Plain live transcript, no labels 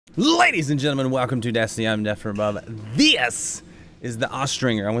Ladies and gentlemen, welcome to Destiny. I'm Def from above. This is the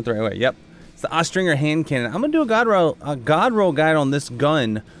AUSTRINGER. I went the right way. Yep. It's the AUSTRINGER hand cannon. I'm going to do a god roll guide on this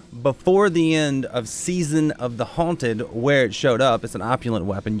gun before the end of Season of the Haunted, where it showed up. It's an opulent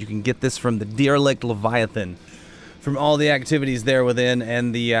weapon. You can get this from the Derelict Leviathan, from all the activities there within,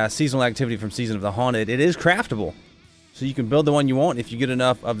 and the seasonal activity from Season of the Haunted. It is craftable, so you can build the one you want if you get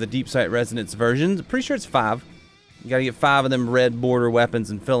enough of the Deep Sight Resonance versions. Pretty sure it's 5. You gotta get 5 of them red border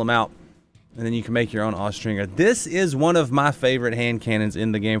weapons and fill them out, and then you can make your own AUSTRINGER. This is one of my favorite hand cannons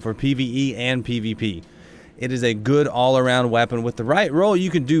in the game for PvE and PvP. It is a good all-around weapon. With the right roll,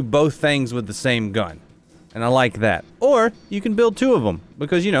 you can do both things with the same gun, and I like that. Or you can build 2 of them,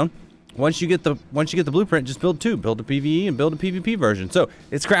 because you know, once you get the blueprint, just build 2. Build a PvE and build a PvP version. So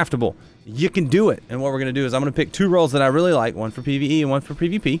it's craftable. You can do it. And what we're gonna do is I'm gonna pick 2 rolls that I really like, one for PvE and one for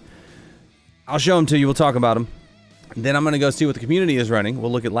PvP. I'll show them to you. We'll talk about them. Then I'm going to go see what the community is running. We'll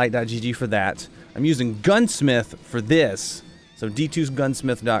look at light.gg for that. I'm using Gunsmith for this, so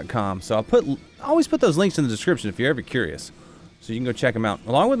d2gunsmith.com. So I'll always put those links in the description if you're ever curious, so you can go check them out.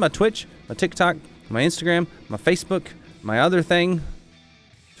 Along with my Twitch, my TikTok, my Instagram, my Facebook, my other thing,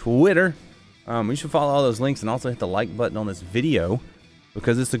 Twitter. You should follow all those links and also hit the like button on this video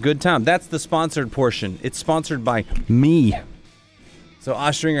because it's a good time. That's the sponsored portion. It's sponsored by me. So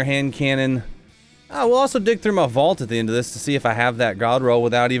AUSTRINGER hand cannon. We'll also dig through my vault at the end of this to see if I have that god roll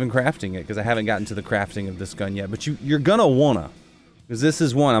without even crafting it, because I haven't gotten to the crafting of this gun yet. But you're gonna wanna, because this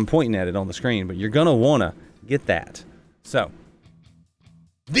is one, I'm pointing at it on the screen, but you're gonna wanna get that. So,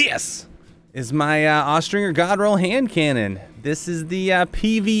 this is my AUSTRINGER god roll hand cannon. This is the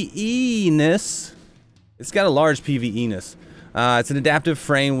PvE-ness. It's got a large PvE-ness. It's an adaptive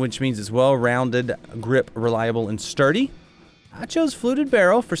frame, which means it's well-rounded, grip, reliable, and sturdy. I chose fluted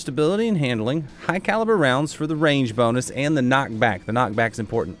barrel for stability and handling, high caliber rounds for the range bonus, and the knockback. The knockback's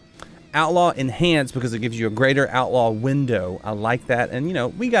important. Outlaw enhanced because it gives you a greater outlaw window. I like that, and you know,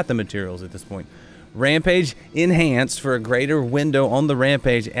 we got the materials at this point. Rampage enhanced for a greater window on the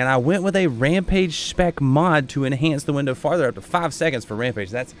rampage, and I went with a rampage spec mod to enhance the window farther, up to 5 seconds for rampage.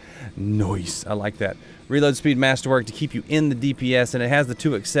 That's nice. I like that. Reload speed masterwork to keep you in the DPS, and it has the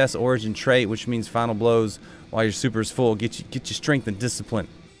 2 access origin trait, which means final blows while your super is full. Get you strength and discipline.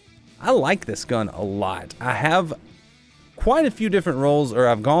 I like this gun a lot. I have quite a few different rolls, or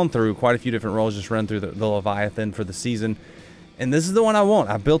I've gone through quite a few different rolls, just run through the Leviathan for the season. And this is the one I want.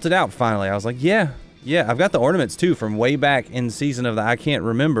 I built it out finally. I was like, yeah. I've got the ornaments too from way back in Season of the, I can't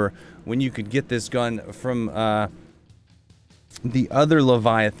remember when you could get this gun from the other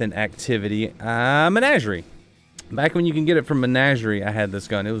Leviathan activity, Menagerie. Back when you can get it from Menagerie, I had this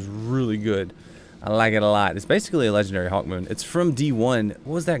gun. It was really good. I like it a lot. It's basically a legendary Hawkmoon. It's from D1.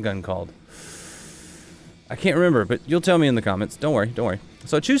 What was that gun called? I can't remember, but you'll tell me in the comments. Don't worry.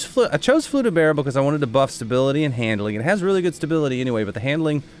 So I chose fluted barrel because I wanted to buff stability and handling. It has really good stability anyway, but the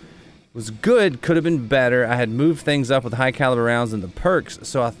handling was good, could have been better. I had moved things up with high caliber rounds and the perks,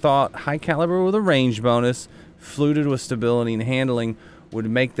 so I thought high caliber with a range bonus, fluted with stability and handling would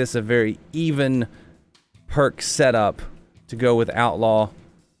make this a very even perk setup to go with Outlaw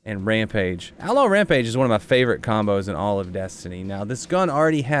and Rampage. Outlaw Rampage is one of my favorite combos in all of Destiny. Now, this gun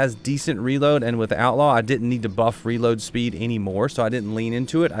already has decent reload, and with Outlaw, I didn't need to buff reload speed anymore, so I didn't lean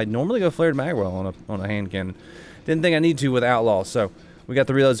into it. I'd normally go flared magwell on a hand cannon. Didn't think I need to with Outlaw, so we got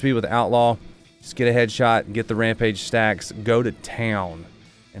the reload speed with Outlaw. Just get a headshot, get the Rampage stacks, go to town,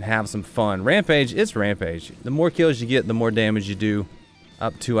 and have some fun. Rampage, it's Rampage. The more kills you get, the more damage you do.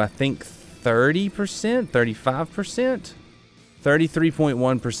 Up to, I think, 30%, 35%?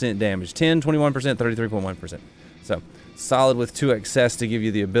 33.1% damage. 10, 21%, 33.1%. So, solid with 2 access to give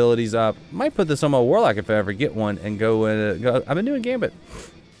you the abilities up. Might put this on my Warlock if I ever get one and go. I've been doing Gambit.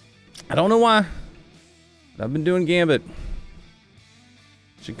 I don't know why. I've been doing Gambit.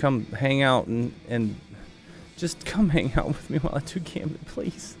 Should come hang out and just come hang out with me while I do Gambit,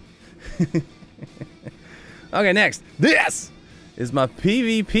 please. Okay, next. This is my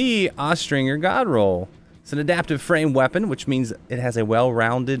PvP AUSTRINGER god roll. It's an adaptive frame weapon, which means it has a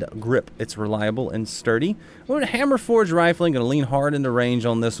well-rounded grip. It's reliable and sturdy. We're going to hammer forge rifling. Going to lean hard into range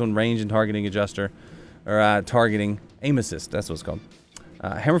on this one. Range and targeting adjuster, or targeting aim assist. That's what it's called.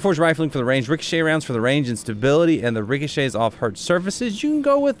 Hammer forge rifling for the range, ricochet rounds for the range and stability, and the ricochets off hard surfaces. You can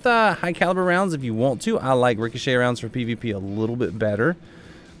go with high caliber rounds if you want to. I like ricochet rounds for PvP a little bit better.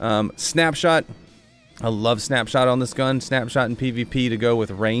 Snapshot. I love Snapshot on this gun. Snapshot and PvP to go with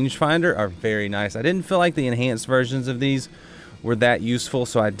Rangefinder are very nice. I didn't feel like the enhanced versions of these were that useful,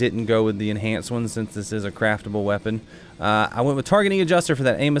 so I didn't go with the enhanced one since this is a craftable weapon. I went with targeting adjuster for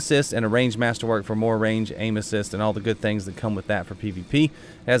that aim assist and a range masterwork for more range, aim assist, and all the good things that come with that for PvP. It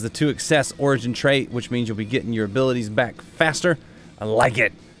has the 2 access origin trait, which means you'll be getting your abilities back faster. I like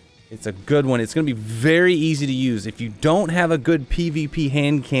it. It's a good one. It's going to be very easy to use. If you don't have a good PvP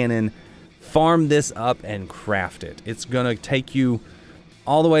hand cannon, farm this up and craft it. It's going to take you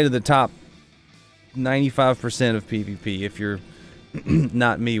all the way to the top 95% of PvP if you're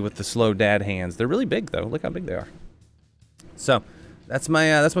not me with the slow dad hands. They're really big though. Look how big they are. So that's my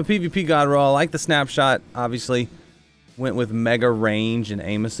PvP god roll. I like the snapshot. Obviously went with mega range and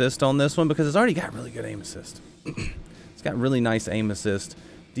aim assist on this one because it's already got really good aim assist. It's got really nice aim assist,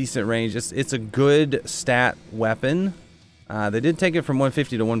 decent range. It's a good stat weapon. They did take it from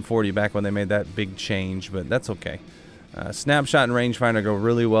 150 to 140 back when they made that big change, but that's okay. Snapshot and rangefinder go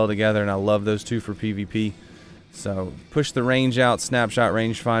really well together, and I love those two for PvP. So push the range out, snapshot,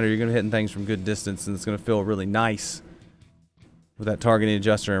 rangefinder. You're going to be hitting things from good distance, and it's going to feel really nice with that targeting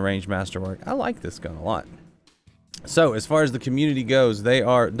adjuster and range masterwork. I like this gun a lot. So as far as the community goes, they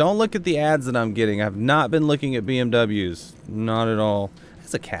are... Don't look at the ads that I'm getting. I've not been looking at BMWs. Not at all.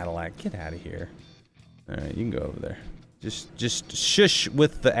 That's a Cadillac. Get out of here. All right, you can go over there. Just shush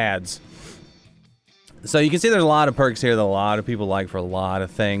with the ads. So you can see there's a lot of perks here that a lot of people like for a lot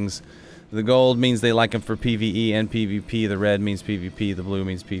of things. The gold means they like them for PvE and PvP. The red means PvP. The blue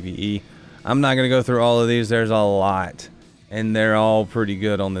means PvE. I'm not going to go through all of these. There's a lot. And they're all pretty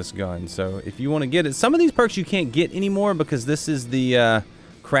good on this gun. So if you want to get it, some of these perks you can't get anymore because this is the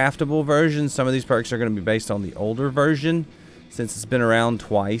craftable version. Some of these perks are going to be based on the older version since it's been around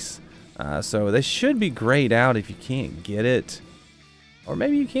twice. So they should be grayed out if you can't get it. Or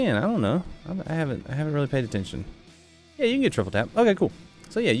maybe you can. I don't know. I haven't really paid attention. Yeah, you can get triple tap. Okay, cool.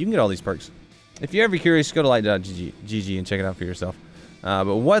 So yeah, you can get all these perks. If you're ever curious, go to light.gg and check it out for yourself. But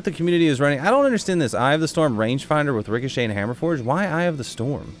what the community is running, I don't understand this. Eye of the Storm rangefinder with Ricochet and Hammerforge. Why Eye of the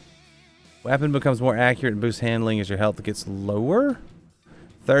Storm? Weapon becomes more accurate and boosts handling as your health gets lower.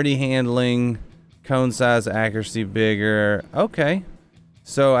 30 handling, cone size, accuracy bigger. Okay.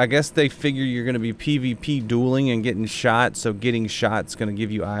 So I guess they figure you're going to be PvP dueling and getting shot. So getting shot's going to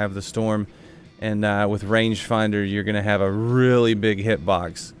give you Eye of the Storm. And with rangefinder, you're going to have a really big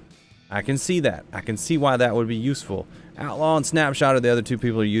hitbox. I can see that. I can see why that would be useful. Outlaw and Snapshot are the other two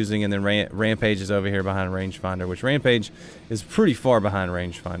people are using, and then Rampage is over here behind Rangefinder, which Rampage is pretty far behind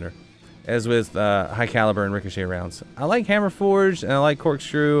Rangefinder, as with high caliber and ricochet rounds. I like Hammerforged, and I like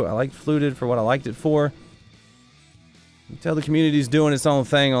Corkscrew. I like Fluted for what I liked it for. You tell the community's doing its own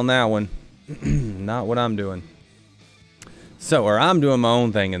thing on that one. Not what I'm doing. So, or I'm doing my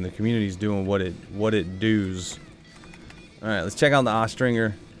own thing, and the community's doing what it does. All right, let's check out the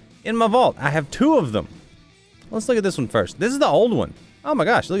AUSTRINGER. In my vault, I have 2 of them. Let's look at this one first. This is the old one. Oh my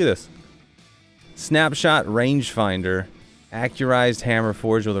gosh, look at this. Snapshot rangefinder, accurized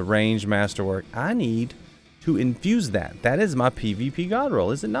Hammerforged with a range masterwork. I need to infuse that. That is my PvP god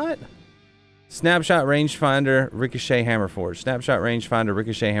roll, is it not? Snapshot rangefinder, ricochet Hammerforged. Snapshot rangefinder,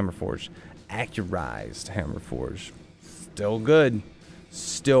 ricochet Hammerforged. Accurized Hammerforged. Still good.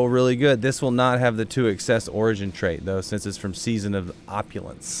 Still really good. This will not have the 2 access origin trait though, since it's from Season of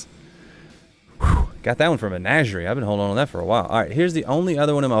Opulence. Whew. Got that one from Menagerie. I've been holding on to that for a while. Alright, here's the only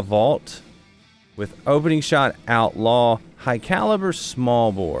other one in my vault with opening shot Outlaw, high caliber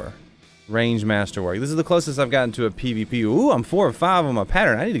small bore, range masterwork. This is the closest I've gotten to a PvP. Ooh, I'm 4 of 5 on my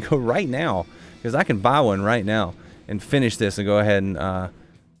pattern. I need to go right now because I can buy one right now and finish this and go ahead and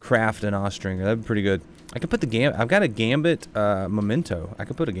craft an AUSTRINGER. That'd be pretty good. I could put the Gambit. I've got a Gambit memento. I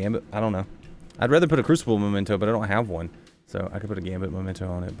could put a Gambit. I don't know. I'd rather put a Crucible memento, but I don't have one. So I could put a Gambit memento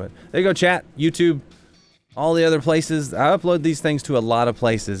on it. But there you go, chat. YouTube. All the other places. I upload these things to a lot of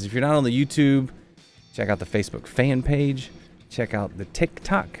places. If you're not on the YouTube, check out the Facebook fan page. Check out the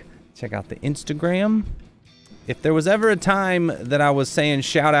TikTok. Check out the Instagram. If there was ever a time that I was saying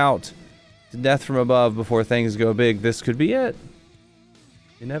shout out to Death from Above before things go big, this could be it.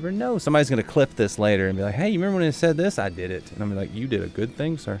 You never know. Somebody's going to clip this later and be like, hey, you remember when I said this? I did it. And I'm like, you did a good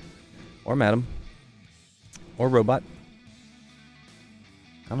thing, sir. Or madam. Or robot.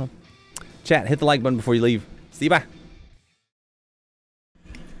 I don't know. Chat, hit the like button before you leave. See you, bye.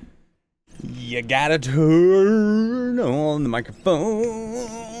 You gotta turn on the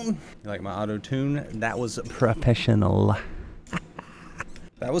microphone. You like my auto-tune? That was professional.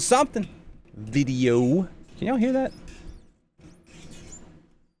 That was something. Video. Can y'all hear that?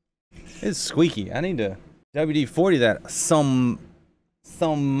 It's squeaky. I need to WD-40 that some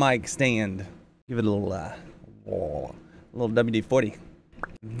mic stand. Give it a little WD-40.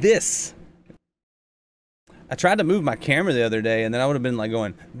 This I tried to move my camera the other day, and then I would have been like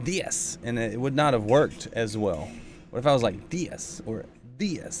going, this, and it would not have worked as well. What if I was like, this, or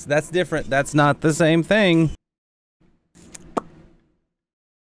this? That's different. That's not the same thing.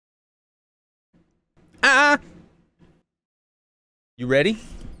 Ah! You ready?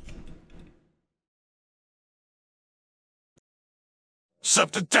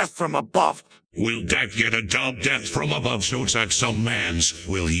 Sub to death from above. Will Death get a dub? Death from above shoots at some mans.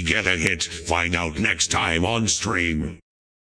 Will he get a hit? Find out next time on stream.